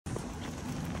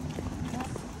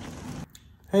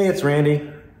Hey, it's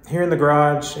Randy here in the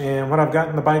garage, and what I've got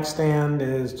in the bike stand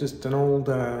is just an old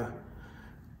 90s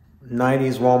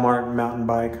Walmart mountain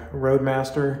bike,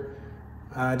 Roadmaster.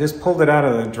 I just pulled it out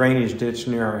of the drainage ditch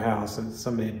near our house and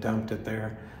somebody had dumped it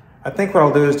there. I think what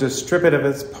I'll do is just strip it of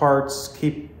its parts,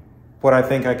 keep what I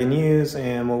think I can use,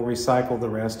 and we'll recycle the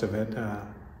rest of it,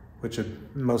 which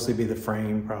would mostly be the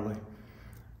frame probably.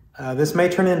 This may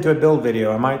turn into a build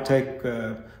video. I might take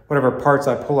whatever parts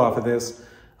I pull off of this,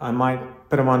 I might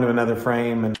put them onto another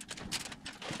frame and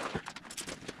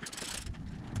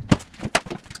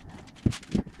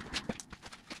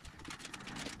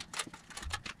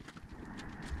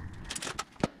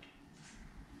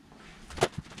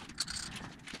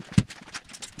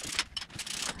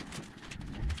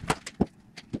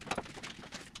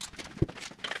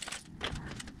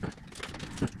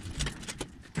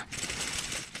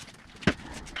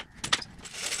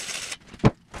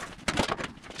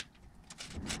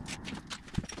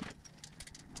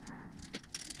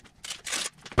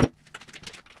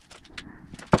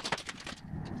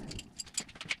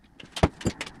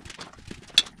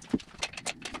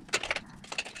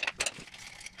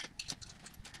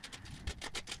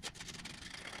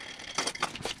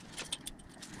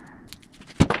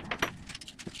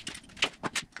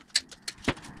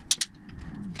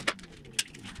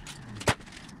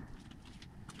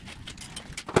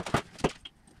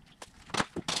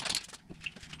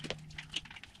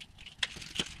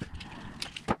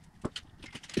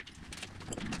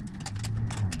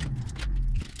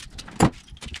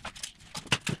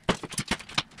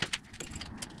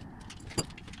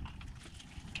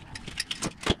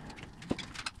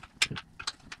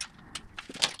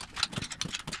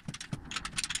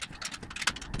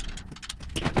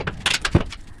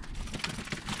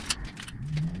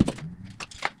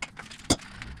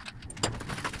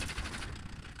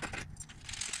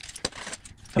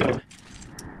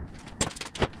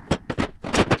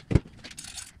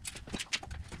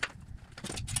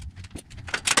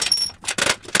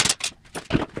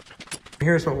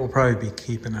here's what we'll probably be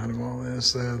keeping out of all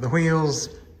this. The wheels,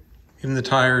 even the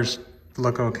tires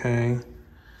look okay.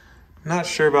 Not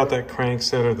sure about that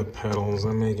crankset or the pedals.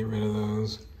 I may get rid of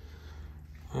those.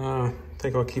 I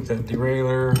think I'll keep that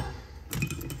derailleur.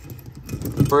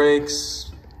 The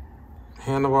brakes,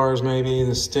 handlebars maybe,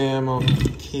 the stem I'll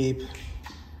keep.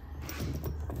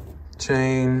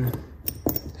 Chain,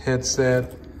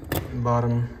 headset,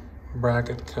 bottom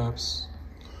bracket cups.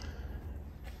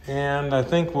 And I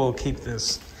think we'll keep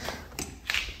this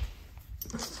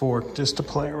fork just to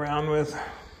play around with.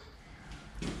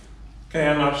 Okay,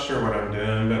 I'm not sure what I'm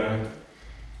doing, but I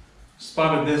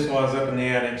spotted this while I was up in the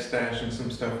attic stashing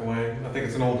some stuff away. I think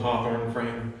it's an old Hawthorne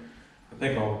frame. I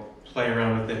think I'll play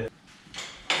around with it.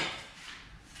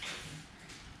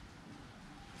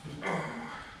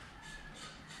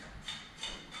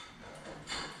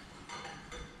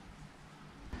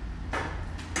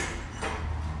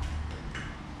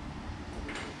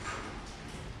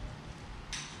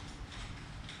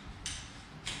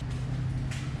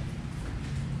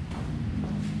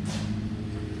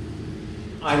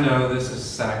 I know this is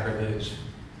sacrilege.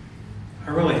 I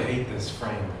really hate this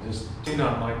frame. I just do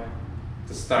not like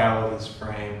the style of this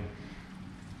frame.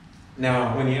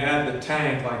 Now, when you add the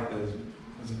tank, like the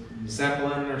was it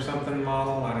Zeppelin or something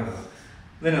model, I don't know,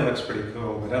 then it looks pretty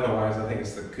cool, but otherwise I think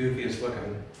it's the goofiest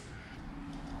looking.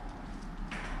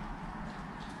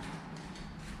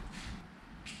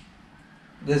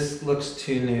 This looks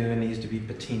too new and needs to be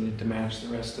patinaed to match the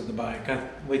rest of the bike.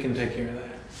 We can take care of that.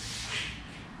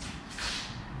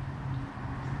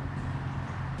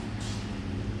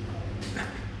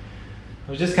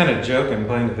 I was just kind of joking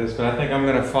playing with this, but I think I'm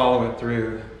going to follow it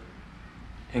through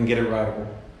and get it rideable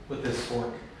with this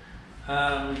fork.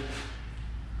 I'm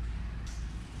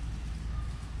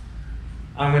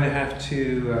going to have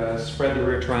to spread the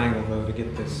rear triangle though to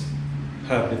get this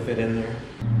hub to fit in there.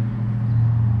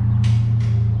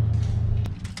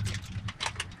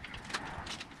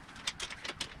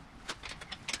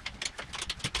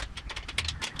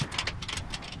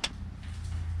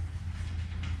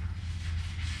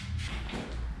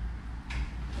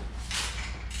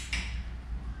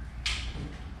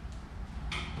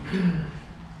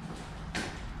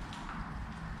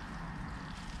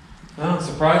 Well,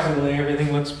 surprisingly,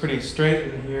 everything looks pretty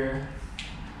straight in here.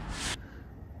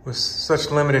 With such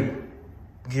limited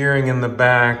gearing in the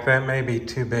back, that may be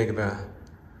too big of a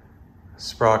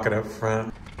sprocket up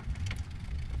front.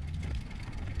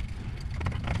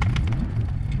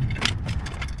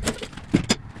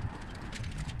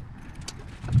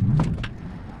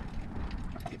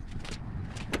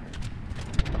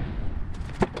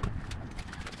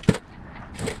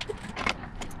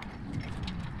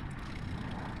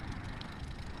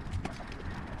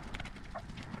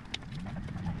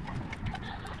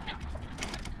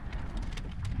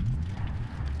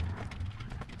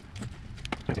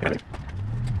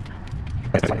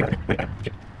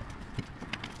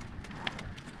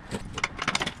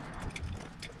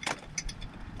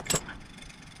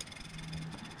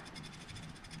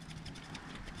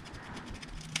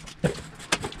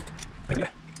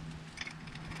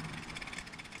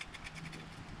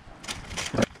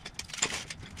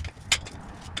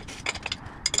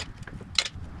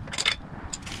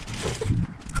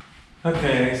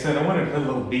 Okay, like I said, I wanted to put a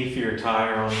little beefier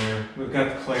tire on there. We've got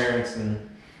the clearance and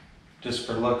just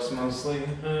for looks mostly.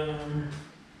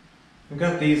 We've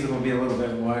got these that'll be a little bit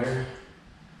wider.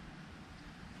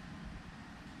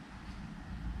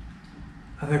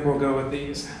 I think we'll go with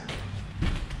these.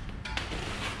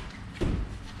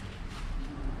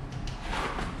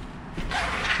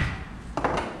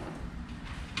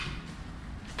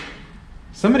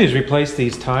 Somebody's replaced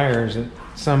these tires at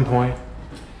some point.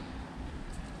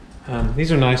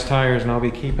 These are nice tires and I'll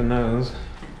be keeping those.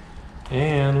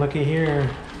 And looky here.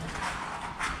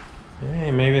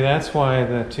 Hey, maybe that's why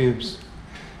the tube's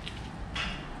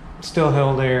still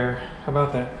held air. How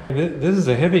about that? This is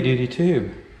a heavy duty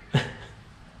tube.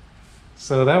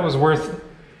 So that was worth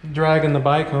dragging the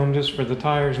bike home just for the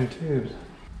tires and tubes.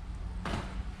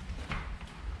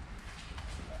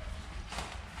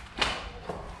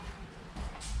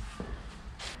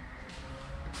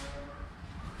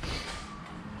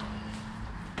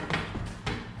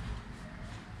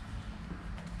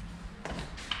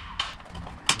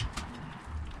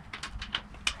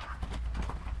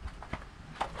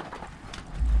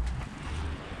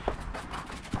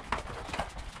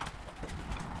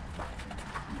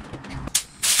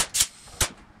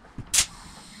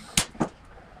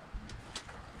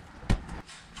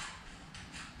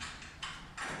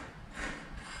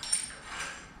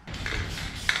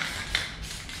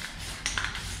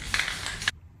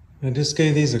 I just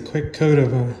gave these a quick coat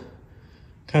of a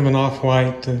kind of an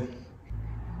off-white to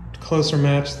closer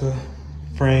match the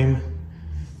frame.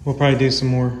 We'll probably do some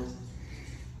more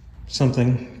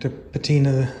something to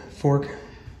patina the fork.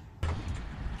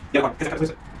 Yeah.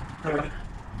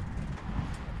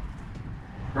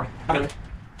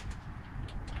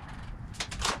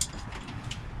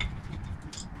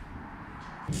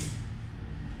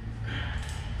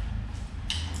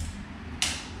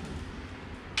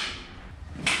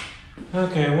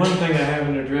 Okay, one thing I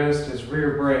haven't addressed is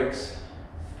rear brakes.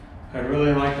 I'd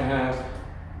really like to have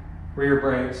rear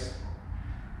brakes.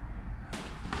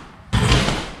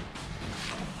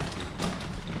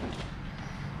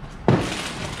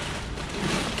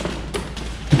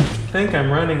 I think I'm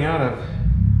running out of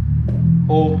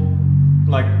old,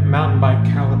 like, mountain bike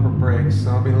caliper brakes,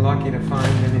 so I'll be lucky to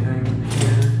find anything in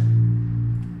here.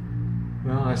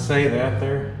 Well, I say that,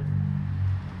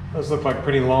 those look like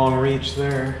pretty long reach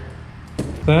there.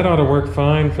 That ought to work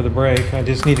fine for the brake. I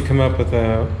just need to come up with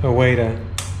a way to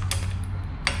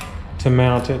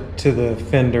mount it to the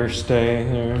fender stay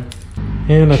there.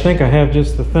 And I think I have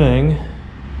just the thing.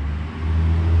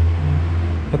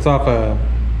 That's off a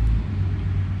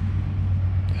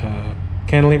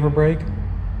cantilever brake.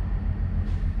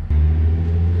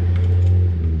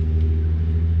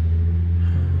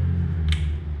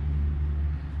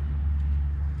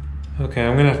 Okay,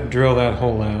 I'm gonna have to drill that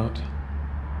hole out.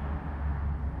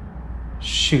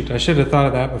 Shoot, I should have thought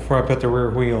of that before I put the rear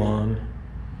wheel on.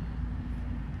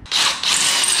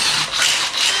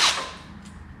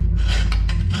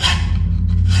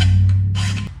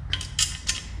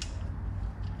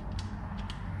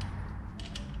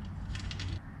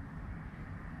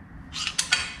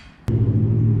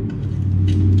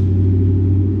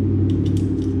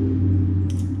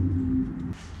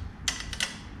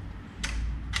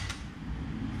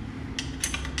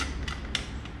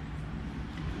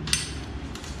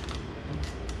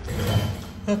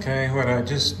 Okay, what I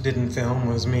just didn't film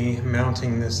was me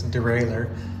mounting this derailleur.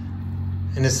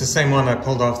 And it's the same one I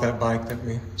pulled off that bike that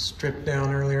we stripped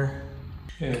down earlier.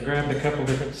 Yeah, I grabbed a couple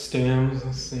different stems,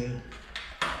 let's see.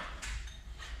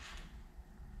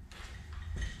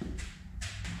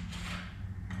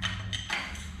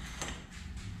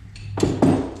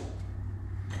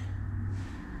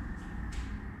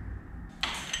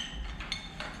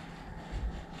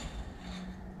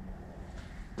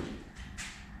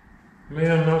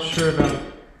 Man, I'm not sure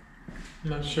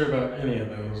about any of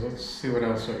those. Let's see what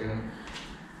else I got.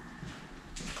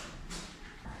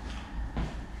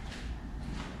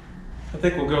 I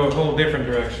think we'll go a whole different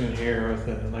direction here with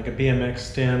like a BMX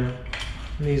stem.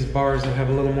 And these bars that have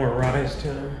a little more rise to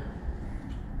them.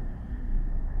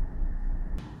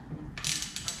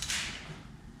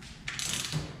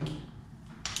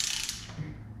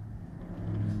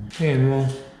 And we'll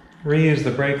reuse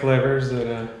the brake levers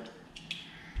that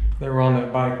They were on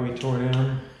that bike we tore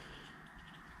down.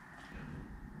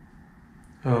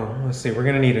 Oh, let's see, we're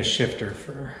gonna need a shifter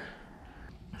for...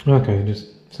 Okay,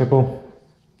 just simple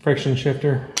friction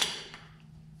shifter.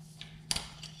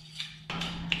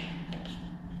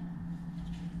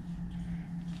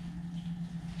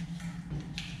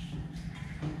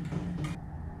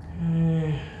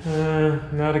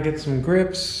 Now to get some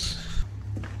grips.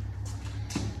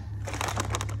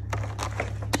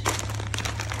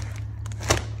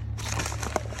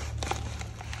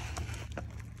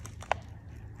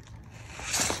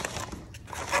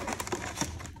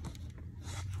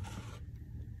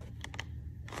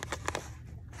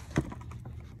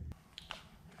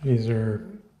 These are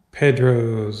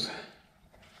Pedro's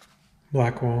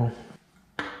Blackwall.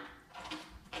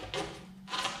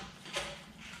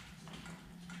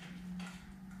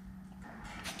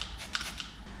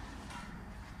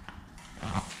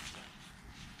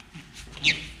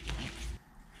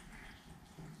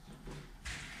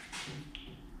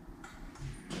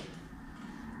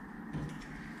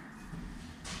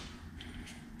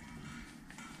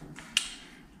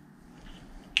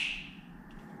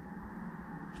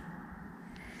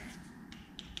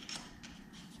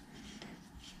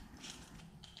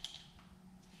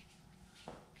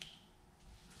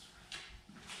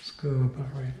 Go about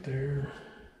right there.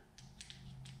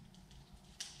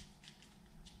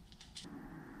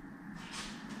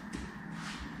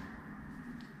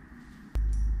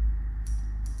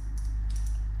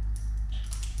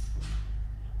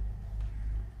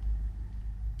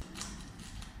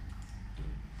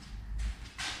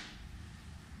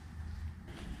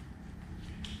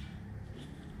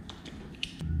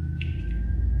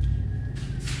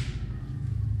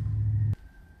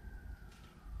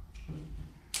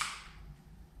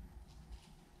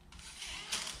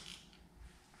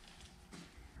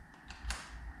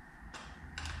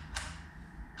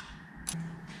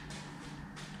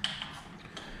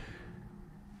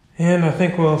 And I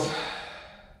think we'll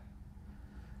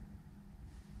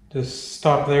just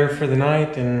stop there for the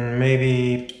night and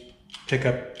maybe pick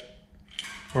up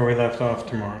where we left off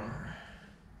tomorrow.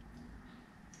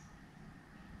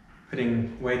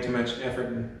 Putting way too much effort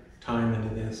and time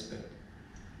into this, but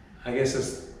I guess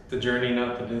it's the journey,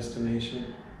 not the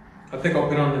destination. I think I'll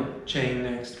put on the chain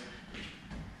next.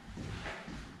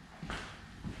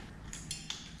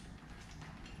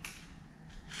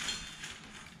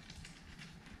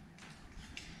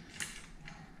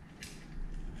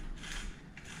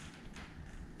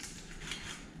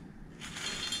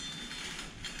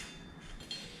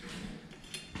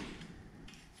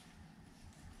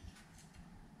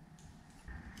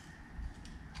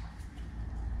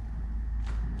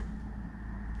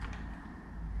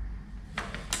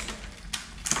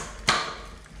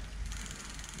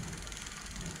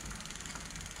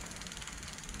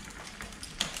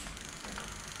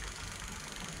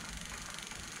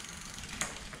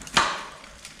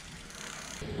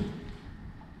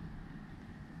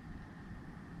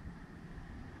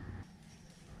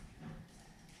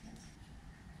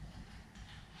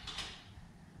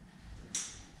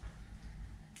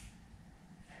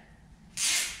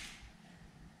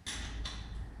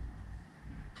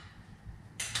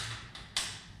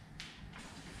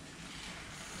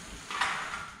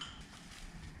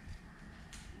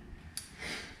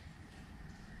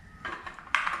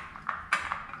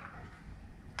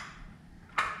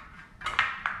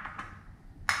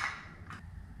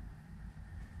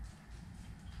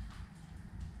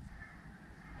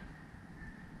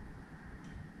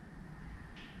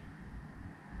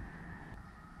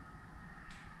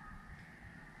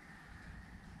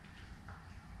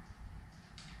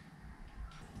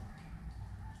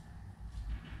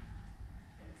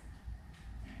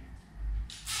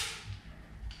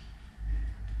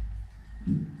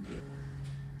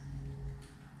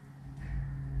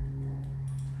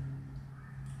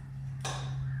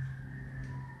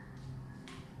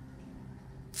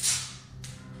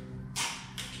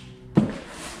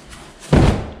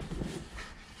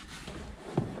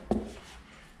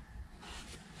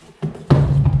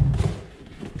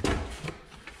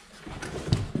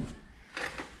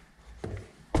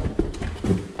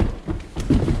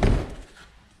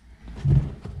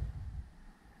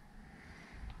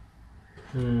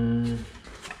 So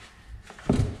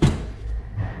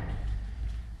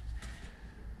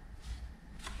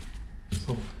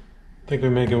I think we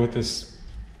may go with this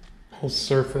whole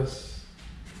surface.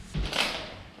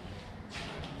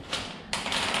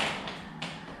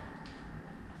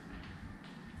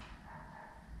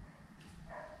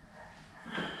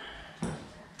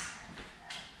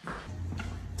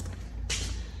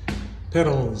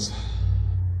 Pedals.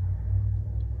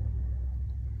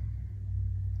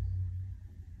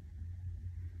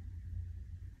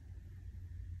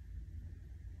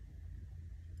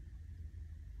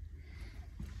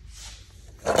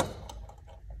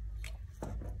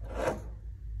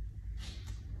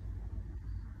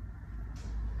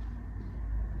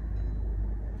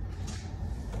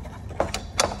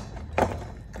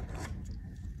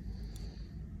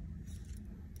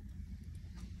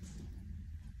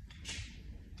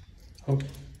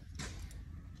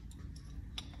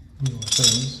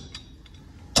 things.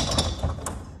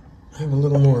 I have a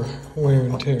little more wear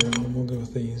and tear on them. We'll go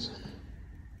with these.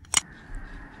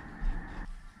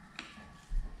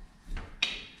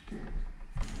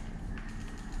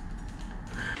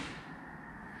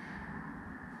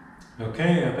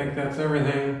 Okay, I think that's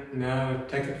everything. Now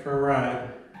take it for a ride.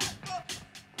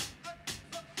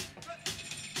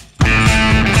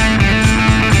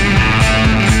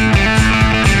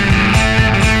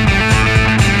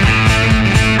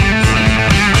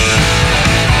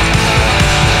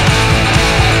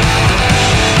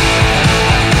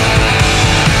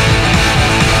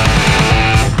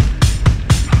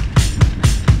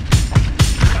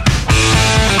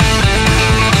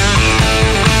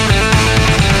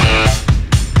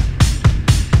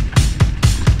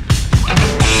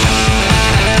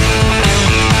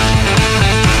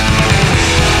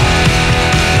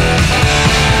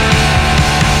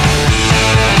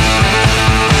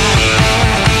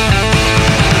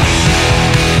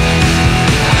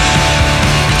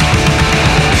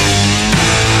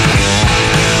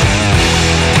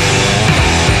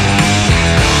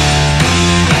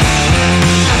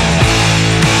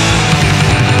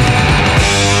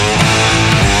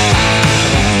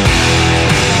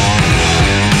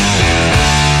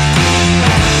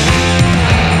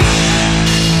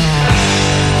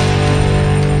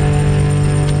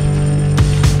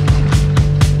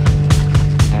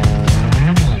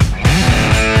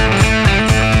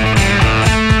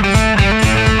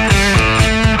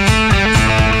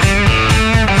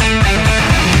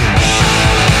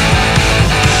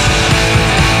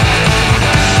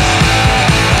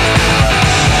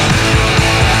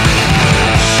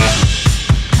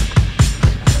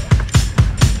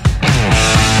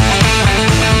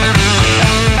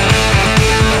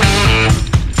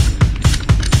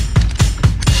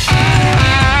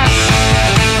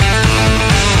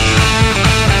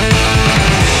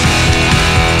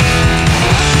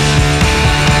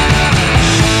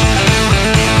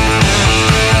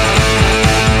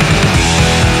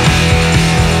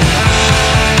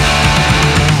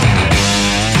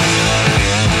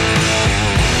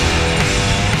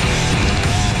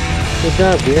 Good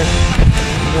job, dear.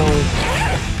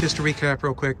 Just to recap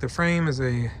real quick, the frame is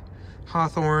a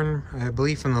Hawthorne, I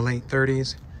believe from the late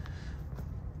 30s.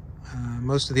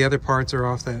 Most of the other parts are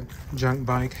off that junk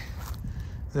bike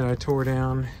that I tore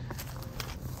down.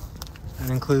 That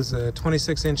includes a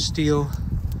 26-inch steel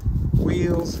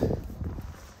wheels,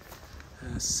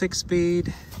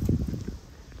 6-speed.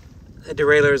 The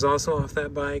derailleur is also off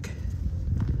that bike.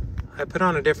 I put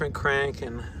on a different crank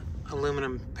and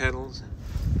aluminum pedals.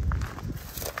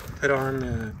 Put on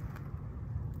a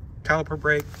caliper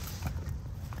brake,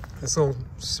 this little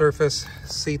surface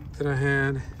seat that I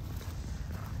had,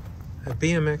 a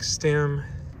BMX stem,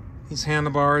 these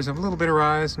handlebars have a little bit of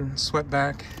rise and swept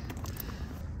back,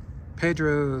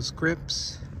 Pedro's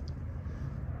grips,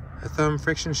 a thumb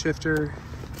friction shifter,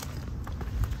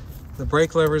 the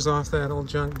brake levers off that old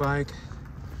junk bike,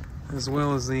 as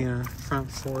well as the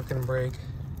front fork and brake.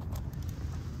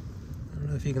 I don't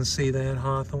know if you can see that,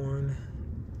 Hawthorne.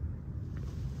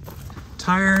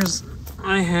 Tires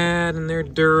I had, and they're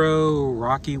Duro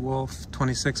Rocky Wolf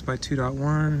 26 by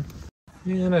 2.1,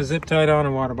 and a zip tied on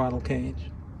a water bottle cage.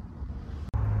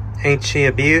 Ain't she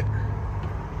a beaut?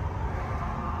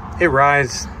 It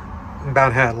rides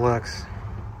about how it looks.